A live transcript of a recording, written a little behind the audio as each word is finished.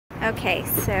Okay,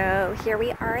 so here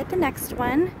we are at the next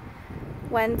one.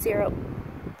 10,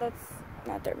 that's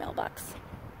not their mailbox.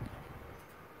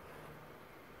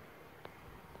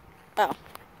 Oh,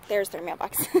 there's their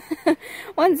mailbox.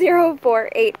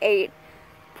 10488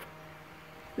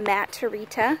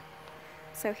 Materita.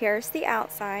 So here's the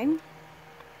outside.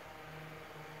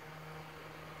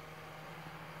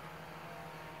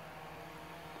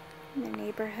 The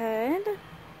neighborhood.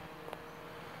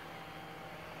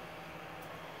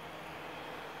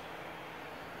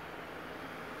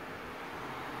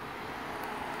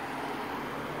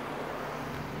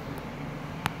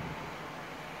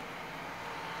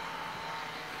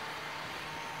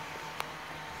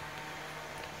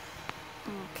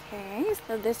 Okay,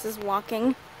 so this is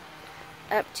walking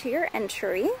up to your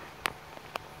entry.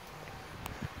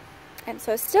 And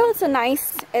so still it's a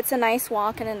nice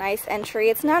walk and a nice entry.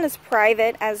 It's not as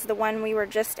private as the one we were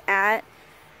just at.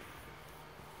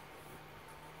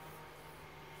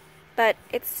 But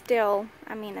it's still,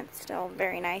 it's still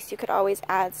very nice. You could always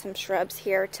add some shrubs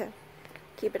here to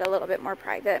keep it a little bit more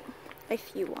private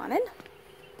if you wanted.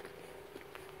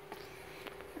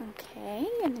 Okay,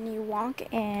 and then you walk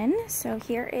in. So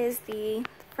here is the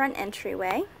front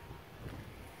entryway.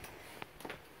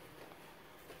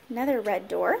 Another red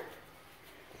door.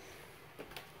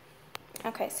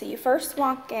 Okay, so you first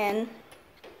walk in.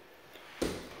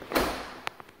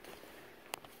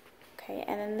 Okay,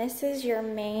 and then this is your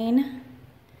main,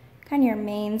 kind of your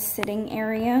main sitting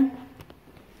area.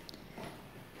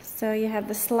 So you have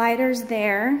the sliders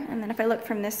there, and then if I look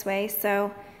from this way,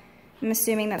 so I'm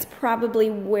assuming that's probably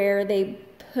where they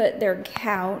put their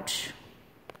couch,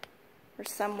 or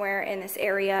somewhere in this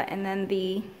area, and then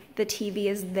the TV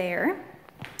is there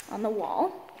on the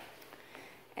wall.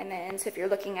 And then, so if you're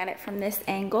looking at it from this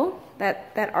angle,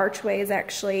 that archway is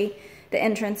actually the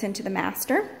entrance into the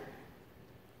master.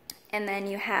 And then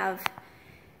you have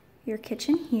your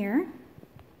kitchen here.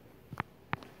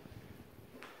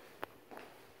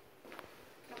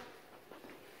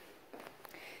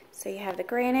 So you have the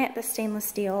granite, the stainless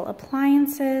steel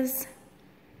appliances,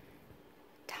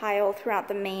 tile throughout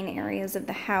the main areas of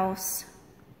the house.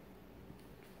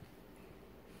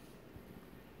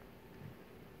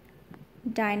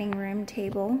 Dining room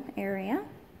table area.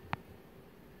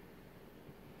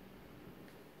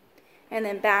 And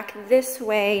then back this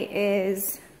way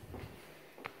is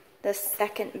the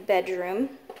second bedroom.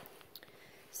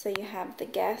 So you have the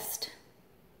guest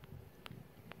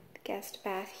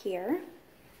bath here.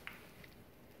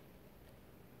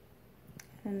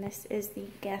 And this is the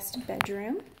guest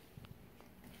bedroom.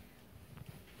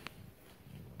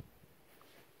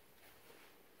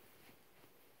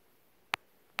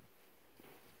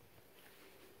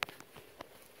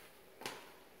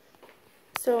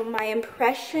 So my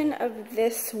impression of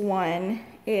this one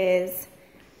is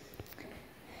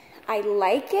I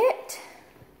like it,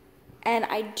 and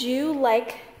I do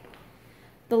like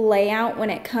the layout when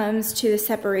it comes to the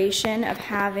separation of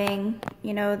having,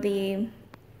 you know, the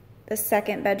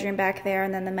second bedroom back there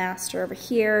and then the master over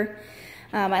here.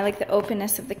 I like the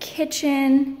openness of the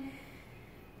kitchen.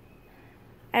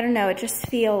 I don't know, it just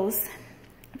feels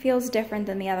different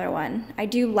than the other one. I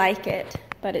do like it,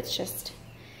 but it's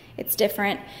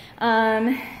different.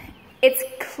 It's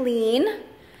clean.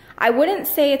 I wouldn't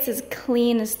say it's as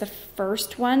clean as the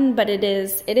first one, but it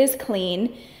is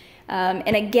clean.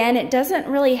 And again, it doesn't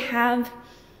really have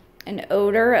an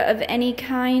odor of any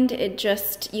kind. It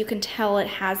just, you can tell it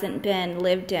hasn't been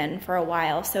lived in for a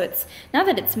while. So it's not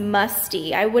that it's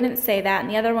musty. I wouldn't say that. And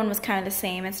the other one was kind of the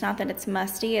same. It's not that it's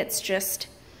musty. It's just,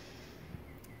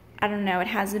 I don't know, it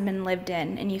hasn't been lived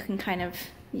in, and you can kind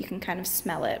of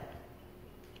smell it.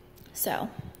 So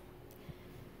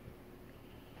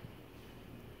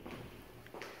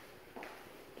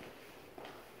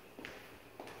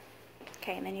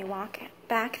okay, and then you walk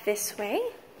back this way.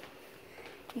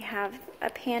 You have a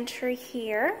pantry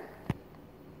here.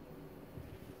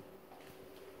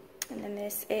 And then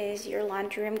this is your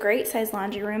laundry room, great size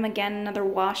laundry room. Again, another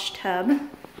wash tub.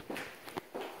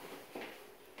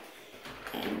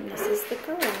 And this is the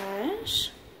garage.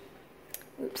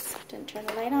 Oops, didn't turn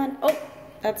the light on. Oh,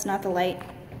 that's not the light.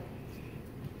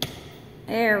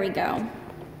 There we go.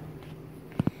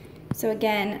 So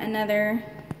again, another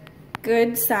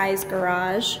good size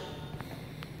garage.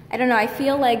 I don't know, I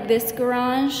feel like this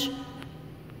garage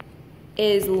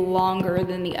is longer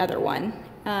than the other one.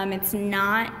 It's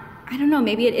not, I don't know,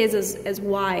 maybe it is as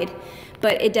wide,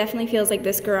 but it definitely feels like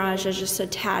this garage is just a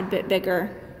tad bit bigger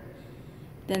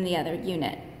than the other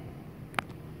unit.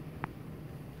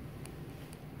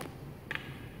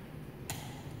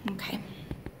 Okay,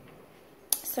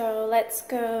 so let's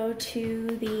go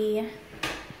to the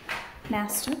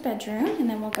master bedroom, and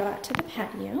then we'll go out to the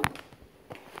patio.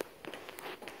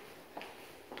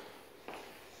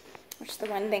 Which the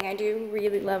one thing I do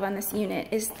really love on this unit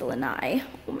is the lanai.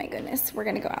 Oh my goodness, we're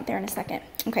gonna go out there in a second.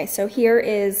 Okay, so here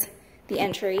is the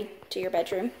entry to your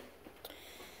bedroom.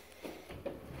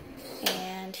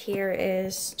 And here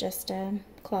is just a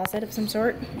closet of some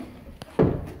sort.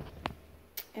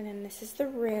 And then this is the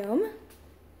room.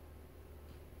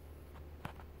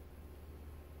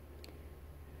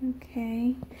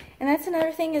 Okay, and that's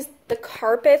another thing is the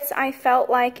carpets I felt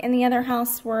like in the other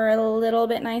house were a little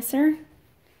bit nicer.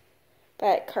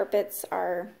 But carpets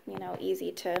are, you know,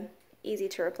 easy to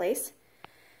replace.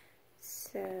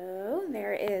 So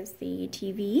there is the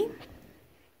TV.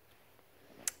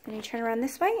 Then you turn around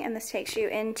this way, and this takes you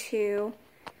into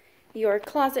your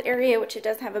closet area, which it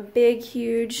does have a big,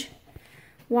 huge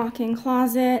walk-in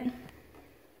closet.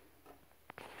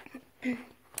 Then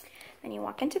you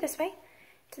walk into this way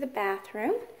to the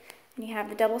bathroom, and you have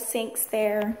the double sinks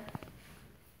there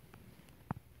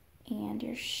and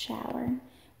your shower,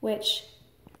 which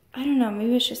I don't know,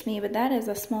 maybe it's just me, but that is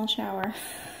a small shower.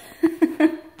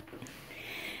 That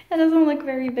doesn't look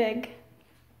very big.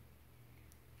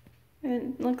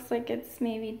 It looks like it's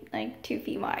maybe like 2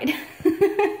 feet wide.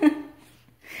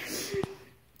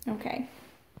 Okay,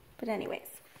 but anyways.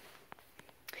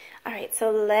 All right, so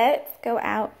let's go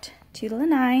out to the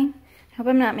lanai. I hope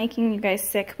I'm not making you guys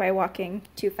sick by walking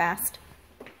too fast.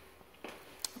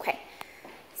 Okay,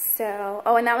 so,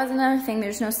 oh, and that was another thing.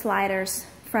 There's no sliders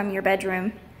from your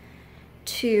bedroom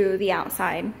to the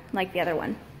outside like the other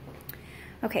one.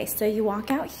 Okay, so you walk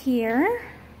out here,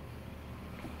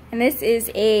 and this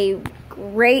is a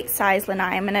great size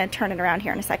lanai. I'm gonna turn it around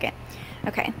here in a second.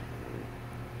 Okay.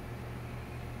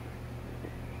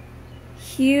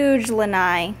 Huge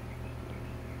lanai.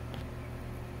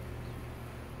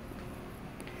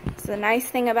 So the nice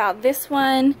thing about this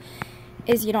one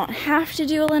is you don't have to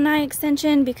do a lanai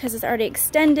extension because it's already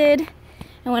extended.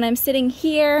 And when I'm sitting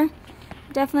here,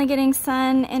 definitely getting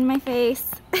sun in my face.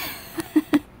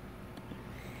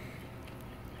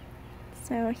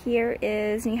 So here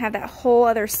is, and you have that whole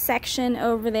other section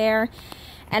over there.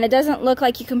 And it doesn't look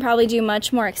like you can probably do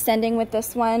much more extending with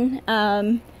this one,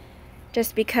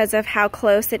 just because of how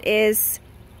close it is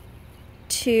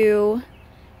to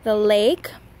the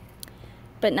lake.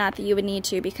 But not that you would need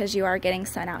to because you are getting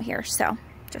sun out here. So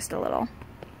just a little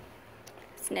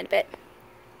snippet,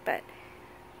 but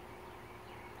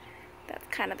that's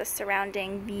kind of the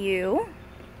surrounding view.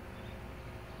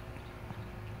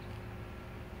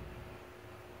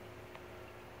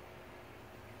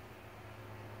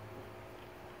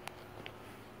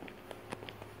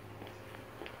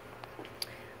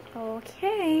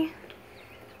 Okay,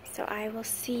 so I will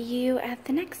see you at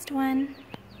the next one.